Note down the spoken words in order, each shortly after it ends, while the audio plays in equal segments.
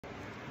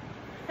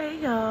Hey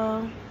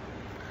y'all,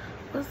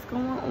 what's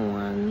going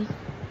on?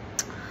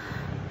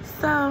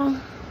 So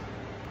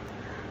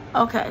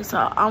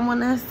I want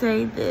to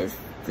say this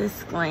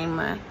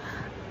disclaimer.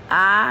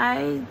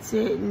 I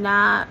did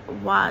not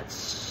watch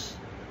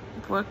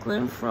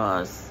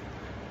DeshaeFrost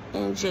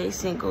and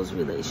Cinco's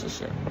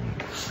relationship.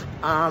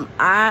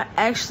 I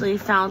actually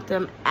found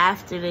them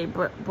after they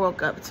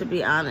broke up, to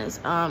be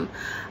honest.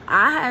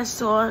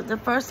 The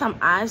first time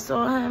I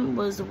saw him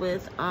was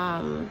with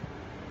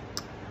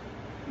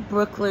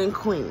Brooklyn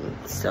Queen.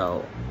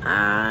 So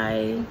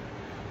I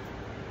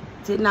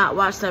did not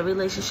watch that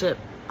relationship.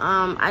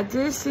 I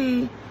did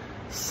see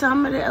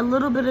a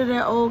little bit of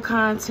their old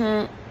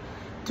content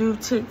through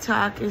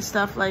TikTok and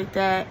stuff like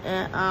that,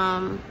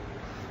 and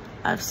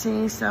I've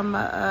seen some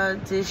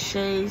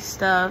Deshae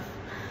stuff,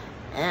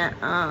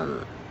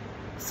 and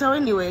so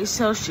anyway,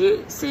 so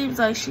she seems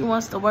like she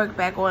wants to work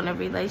back on a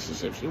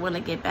relationship. She want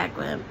to get back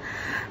with him.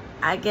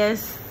 I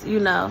guess,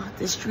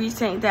 the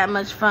streets ain't that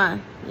much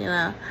fun,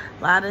 A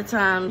lot of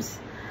times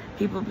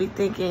people be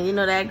thinking,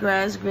 that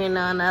grass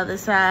greener on the other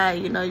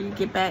side. You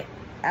get back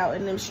out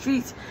in them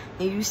streets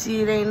and you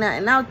see it ain't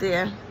nothing out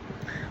there.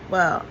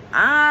 Well,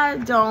 I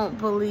don't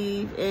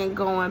believe in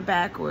going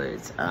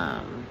backwards.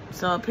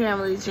 So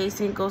apparently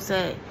Cinco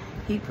said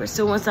he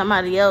pursuing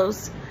somebody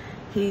else.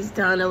 He's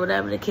done or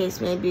whatever the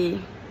case may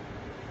be.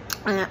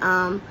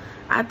 And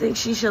I think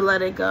she should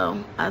let it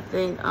go. I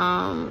think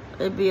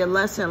it'd be a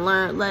lesson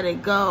learned. Let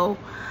it go.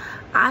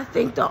 I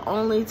think the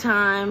only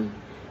time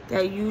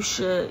that you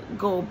should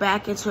go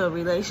back into a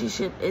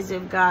relationship is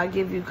if God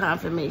give you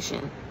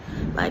confirmation.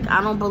 Like,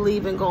 I don't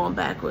believe in going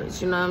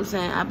backwards. You know what I'm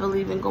saying? I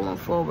believe in going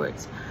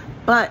forwards.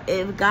 But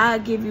if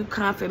God give you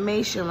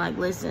confirmation, like,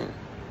 listen,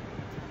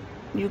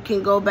 you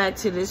can go back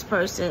to this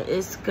person.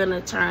 It's going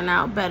to turn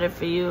out better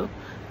for you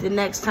the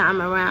next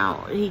time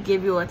around. He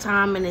give you a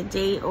time and a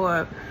date,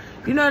 or,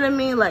 you know what I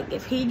mean? Like,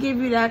 if he give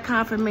you that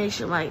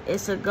confirmation, like,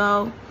 it's a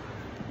go,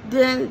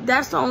 then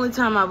that's the only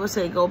time I would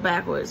say go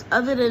backwards.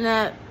 Other than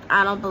that,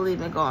 I don't believe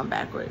in going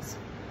backwards.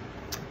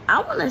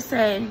 I want to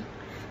say,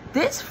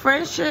 this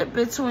friendship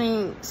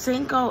between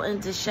Cinco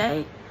and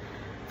Deshae,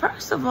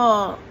 first of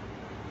all,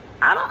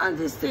 I don't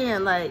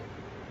understand. Like,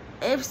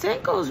 if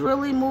Cinco's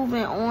really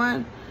moving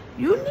on,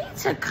 you need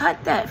to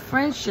cut that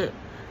friendship.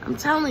 I'm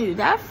telling you,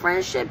 that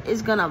friendship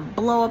is going to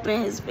blow up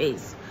in his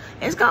face.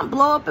 It's going to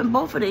blow up in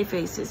both of their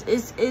faces.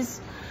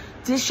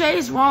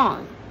 Deshae's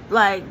wrong.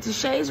 Like,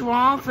 Deshae's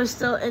wrong for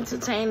still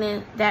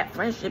entertaining that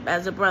friendship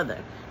as a brother.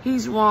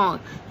 He's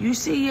wrong. You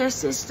see your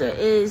sister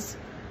is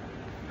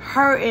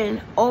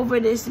hurting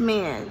over this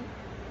man.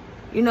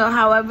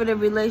 However the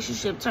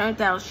relationship turned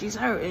out, she's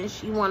hurting.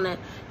 She want to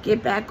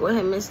get back with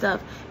him and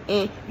stuff.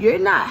 And you're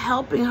not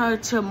helping her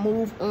to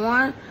move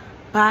on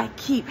by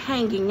keep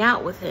hanging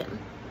out with him.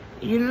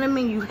 You know what I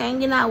mean? You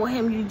hanging out with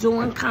him, you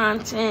doing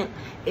content,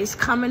 it's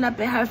coming up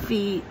in her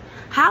feed.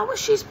 How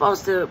is she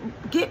supposed to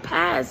get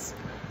past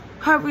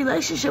her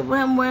relationship with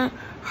him when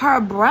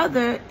her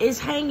brother is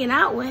hanging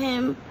out with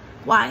him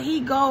while he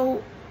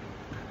go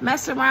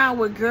mess around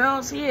with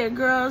girls here,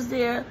 girls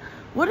there?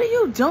 What are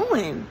you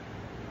doing?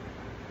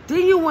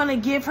 Then you want to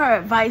give her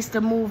advice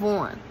to move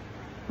on.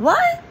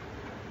 What?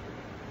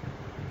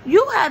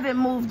 You haven't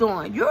moved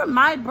on. You're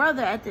my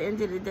brother at the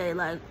end of the day.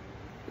 Like,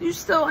 you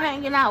still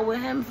hanging out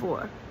with him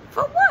for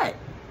what?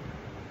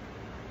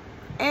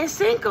 And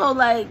Cinco,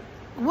 like,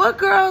 what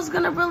girl's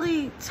gonna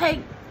really take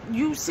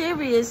you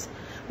serious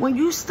when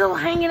you still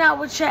hanging out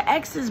with your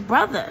ex's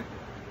brother?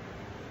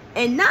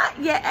 And not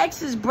your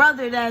ex's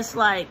brother that's,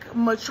 like,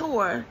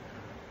 mature.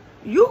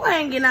 You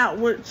hanging out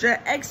with your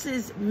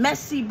ex's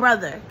messy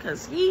brother,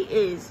 because he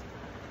is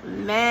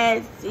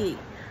messy.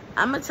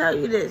 I'm gonna tell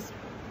you this.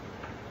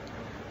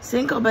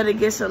 Cinco better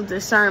get some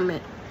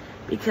discernment,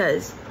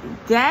 because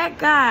that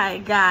guy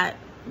got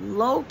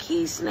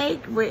low-key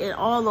snake written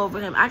all over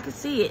him. I can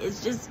see it.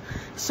 It's just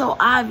so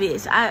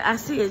obvious. I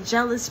see a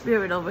jealous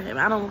spirit over him.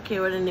 I don't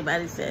care what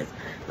anybody says.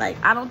 Like,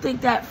 I don't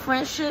think that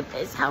friendship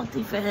is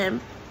healthy for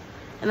him.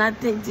 And I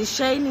think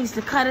Deshae needs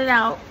to cut it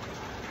out.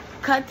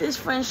 Cut this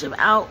friendship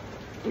out.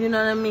 You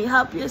know what I mean?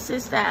 Help your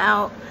sister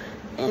out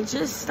and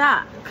just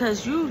stop.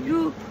 Because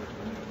you're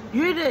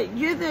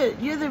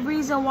the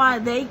reason why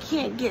they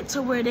can't get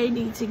to where they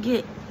need to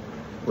get.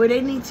 Where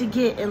they need to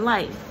get in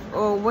life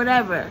or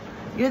whatever.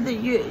 You're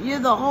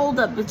the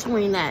holdup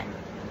between that.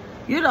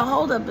 You're the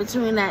holdup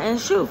between that. And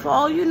shoot, for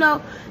all you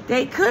know,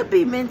 they could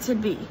be meant to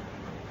be.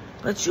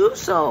 But you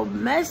so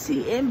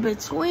messy in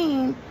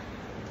between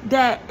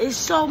that is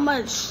so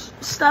much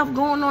stuff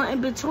going on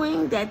in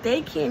between that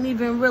they can't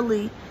even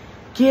really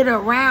get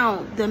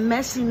around the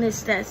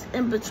messiness that's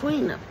in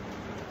between them.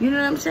 You know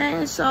what I'm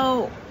saying?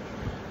 So,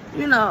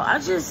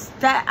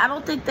 I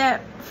don't think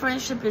that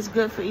friendship is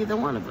good for either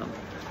one of them.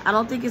 I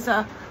don't think it's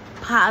a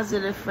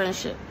positive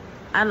friendship.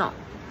 I don't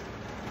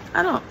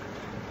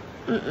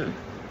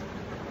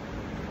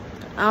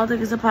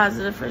think it's a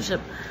positive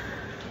friendship.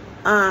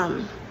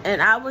 And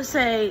I would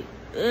say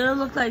it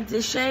look like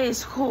Deshae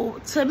is cool.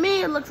 To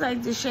me, it looks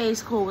like Deshae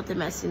is cool with the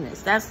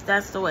messiness.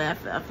 That's the way I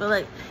feel. I feel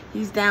like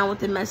he's down with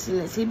the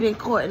messiness. He been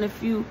caught in a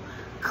few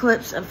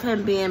clips of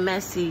him being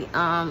messy. You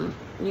know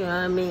what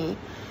I mean?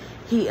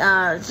 He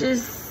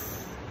just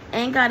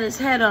ain't got his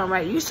head on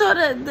right. You saw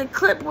the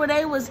clip where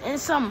they was in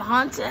some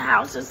haunted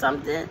house or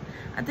something.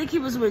 I think he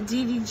was with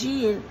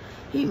DDG and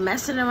he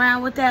messing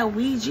around with that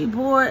Ouija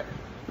board.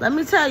 Let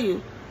me tell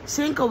you,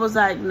 Cinco was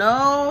like,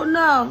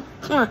 no.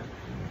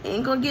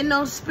 Ain't gonna get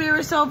no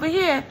spirits over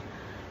here.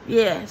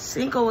 Yeah,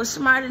 Cinco was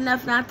smart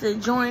enough not to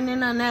join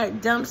in on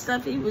that dumb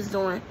stuff he was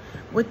doing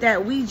with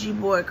that Ouija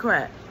board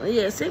crap.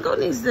 Yeah, Cinco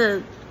needs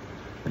to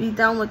be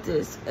done with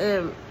this.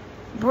 And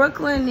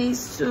Brooklyn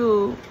needs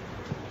to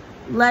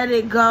let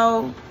it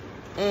go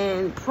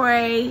and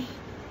pray,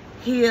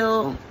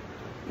 heal.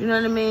 You know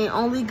what I mean?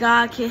 Only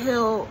God can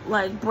heal,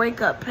 like,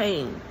 breakup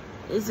pain.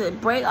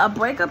 A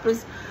breakup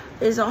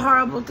is a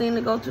horrible thing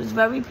to go through. It's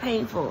very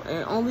painful,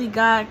 and only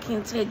God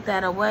can take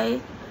that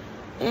away.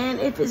 And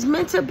if it's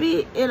meant to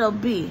be, it'll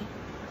be.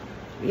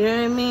 You know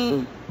what I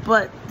mean?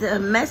 But the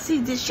messy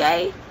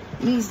Deshae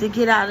needs to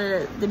get out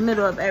of the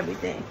middle of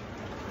everything.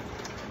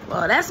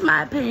 Well, that's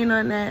my opinion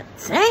on that.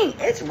 Dang,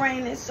 it's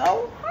raining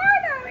so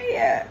hard out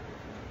here.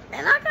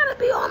 And I gotta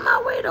be on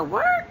my way to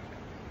work.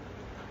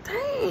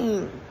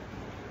 Dang.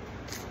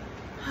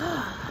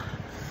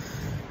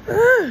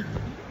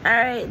 All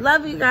right,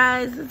 love you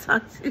guys. I'll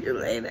talk to you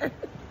later.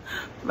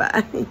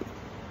 Bye.